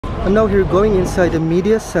I'm now here going inside the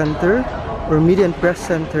media center or media and press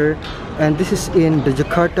center, and this is in the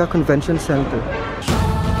Jakarta Convention Center.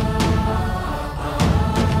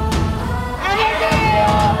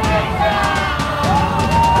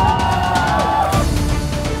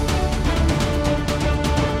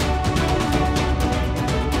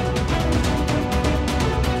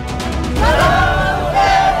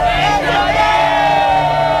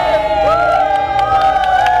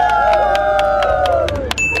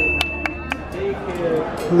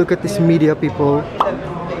 Look at these media people.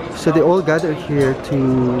 So they all gather here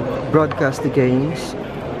to broadcast the games.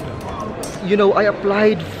 You know, I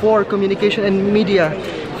applied for communication and media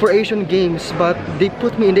for Asian Games, but they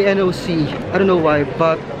put me in the NOC. I don't know why,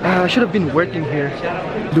 but I should have been working here.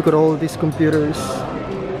 Look at all these computers.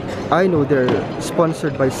 I know they're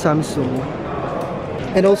sponsored by Samsung.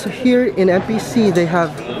 And also here in MPC, they have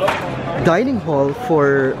dining hall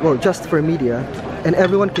for, well, just for media. And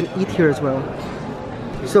everyone can eat here as well.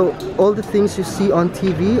 So all the things you see on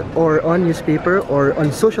TV or on newspaper or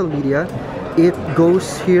on social media, it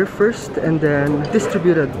goes here first and then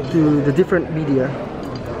distributed to the different media.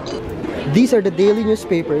 These are the daily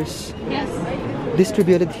newspapers. Yes.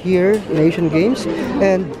 Distributed here in Asian Games.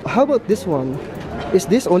 And how about this one? Is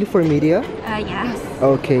this only for media? Yes.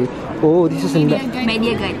 Okay. Oh, this is media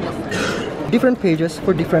guidebook. Different pages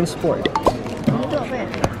for different sport.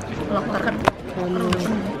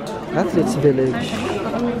 Athletes Village.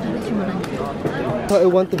 I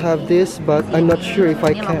want to have this, but I'm not sure if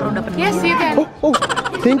I can. Yes, you can. Oh,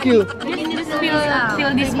 thank you. Just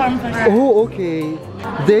fill this form first. Oh, okay.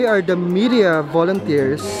 They are the media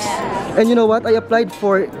volunteers. And you know what? I applied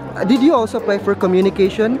for... Did you also apply for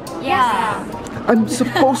communication? Yeah. I'm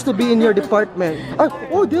supposed to be in your department.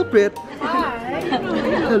 Oh, Dilprit.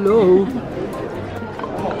 Hello.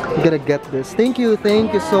 I'm gonna get this. Thank you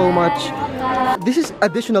so much. This is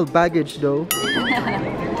additional baggage though.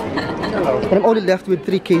 And I'm only left with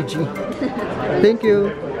 3 kg. Thank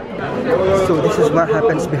you. So this is what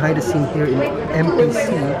happens behind the scene here in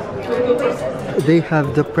MPC. They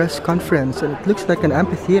have the press conference and it looks like an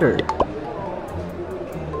amphitheater.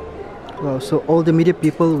 Wow, so all the media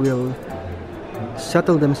people will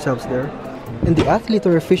settle themselves there. And the athlete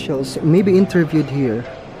or officials may be interviewed here.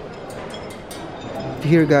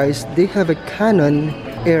 Here guys, they have a Canon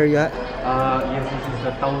area. Yes, this is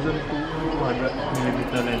a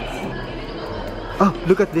 1200mm lens. Oh,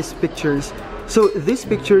 look at these pictures. So these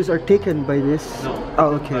pictures are taken by this? No.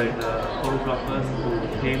 Oh, okay. By the photographers who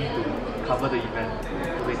came to cover the event.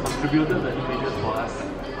 They contributed the images for us.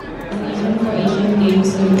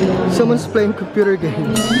 Someone's playing computer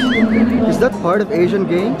games. Is that part of Asian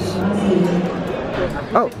Games?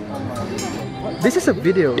 Oh, this is a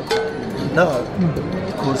video. No.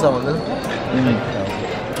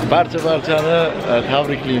 Barcha-barchani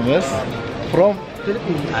tabriklaymiz. From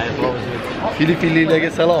Philippines. Filippinlarga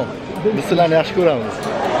salom. Biz sizlarni yaxshi ko'ramiz.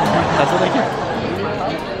 Hasan aka.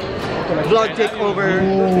 Vlog takeover.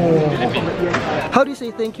 How do you say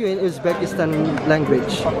thank you in Uzbekistan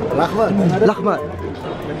language? Rahmat. Lahmat.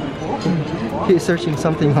 He is searching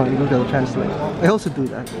something on Google Translate. I also do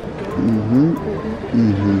that.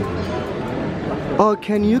 Oh,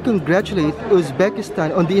 can you congratulate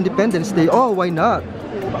Uzbekistan on the Independence Day? Oh, why not?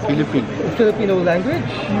 Filipino language?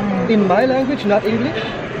 In my language, not English?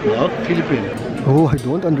 No, Philippine. Oh, I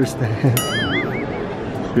don't understand.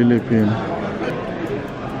 Philippine.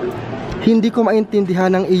 Hindi ko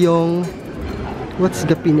maintindihan ang iyong... What's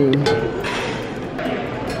the name?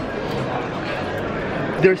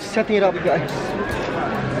 They're setting it up, guys.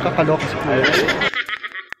 Kakalokas po.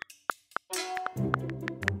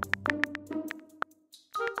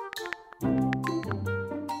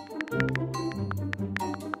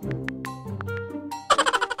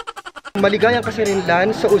 Maligayang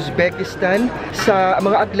kasarilan sa Uzbekistan, sa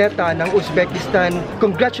mga atleta ng Uzbekistan.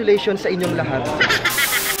 Congratulations sa inyong lahat.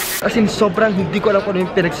 As in, sobrang hindi ko alam kung ano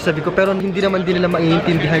yung pinagsasabi ko, pero hindi naman din nila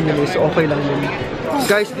maiintindihan yun, so okay lang yun.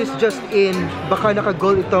 Guys, this just in. Baka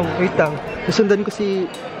naka-goal itong, wait lang, nasundan ko si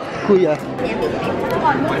Kuya.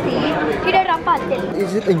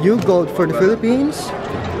 Is it a new gold for the Philippines?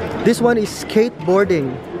 This one is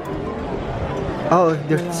skateboarding. Oh,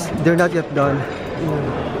 they're not yet done.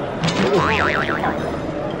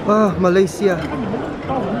 Ah, Malaysia.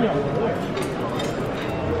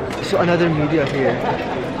 So another media here.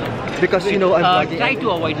 Because you know I'm vlogging. Try to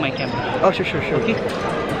avoid my camera. Oh, sure. Okay.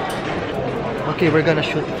 Okay, we're gonna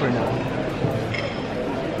shoot for now.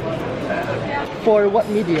 For what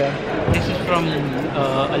media? This is from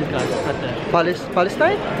Al-Qas, Qatar.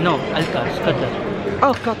 Palestine? No, Al-Qas, Qatar.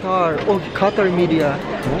 Oh, Qatar. Oh, Qatar media.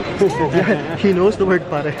 Yeah, he knows the word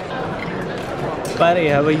pare.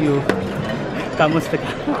 Pare, how are you? Kamusta ka?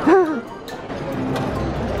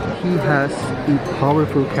 He has a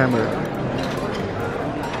powerful camera.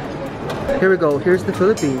 Here we go. Here's the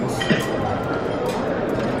Philippines.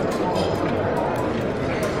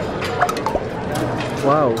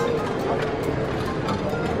 Wow.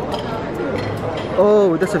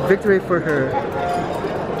 Oh, that's a victory for her.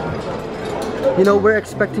 You know, we're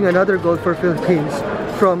expecting another gold for Philippines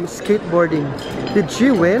from skateboarding. Did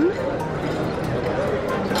she win?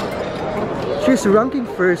 She's ranking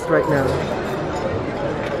first right now.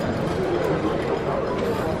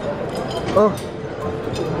 Oh,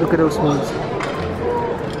 look at those moves.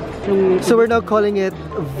 So we're now calling it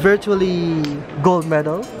virtually gold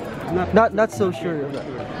medal. Not so sure.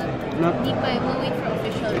 Hindi pa, we'll wait for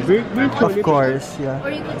officials. Of course, yeah.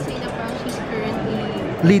 Or you could say na parang she's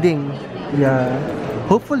currently Leading. Yeah.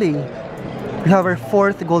 Hopefully, we have our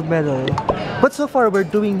 4th gold medal. But so far, we're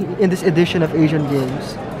doing in this edition of Asian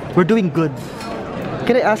Games. We're doing good.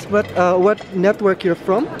 Can I ask what network you're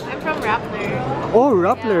from? I'm from Rappler. Oh,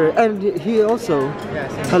 Rappler, and he also.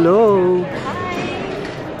 Hello.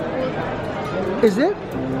 Is it?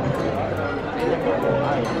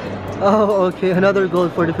 Oh, okay. Another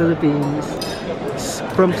gold for the Philippines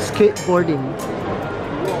from skateboarding.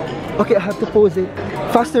 Okay, I have to pose it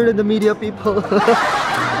faster than the media people.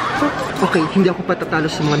 Okay, hindi ako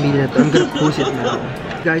patatalo sa mga media na to. I'm gonna pose it now.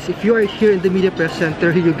 Guys, if you are here in the media press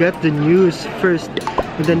center, you get the news first,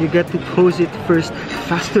 and then you get to pose it first,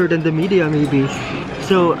 faster than the media maybe.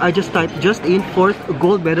 So I just typed just in 4th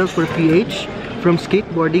gold medal for PH from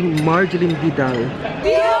skateboarding, Margielyn Didal.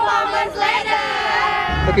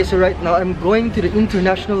 Okay, so right now I'm going to the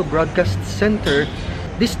International Broadcast Center.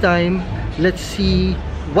 This time, let's see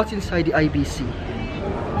what's inside the IBC.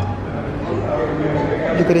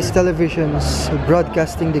 Look at these televisions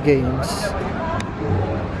broadcasting the games.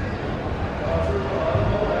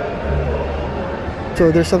 So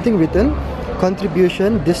there's something written: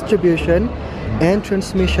 contribution, distribution, and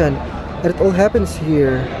transmission. And it all happens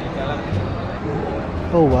here.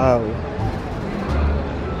 Oh wow.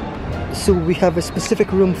 So we have a specific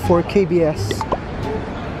room for KBS.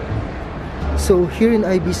 So here in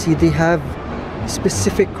IBC they have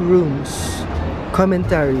specific rooms.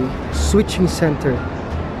 Commentary, switching center.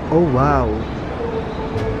 Oh wow.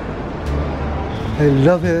 I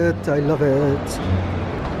love it, I love it.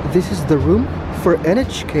 This is the room for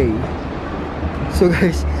NHK. So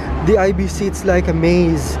guys, the IBC, it's like a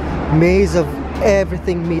maze of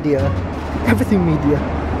everything media. Everything media.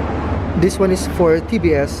 This one is for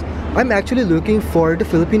TBS. I'm actually looking for the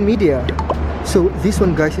Philippine media. So this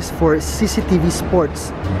one, guys, is for CCTV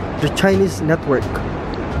Sports, the Chinese network.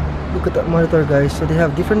 Look at that monitor, guys. So they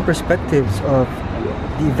have different perspectives of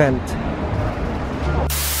the event.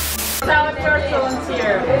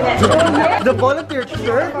 The volunteer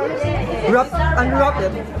shirt, unwrap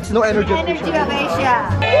it. It's no energy.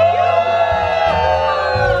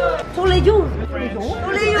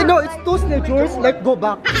 No, it's two snatchers. Like go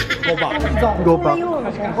back. Go back. Go back.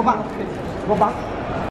 Go back. Go back.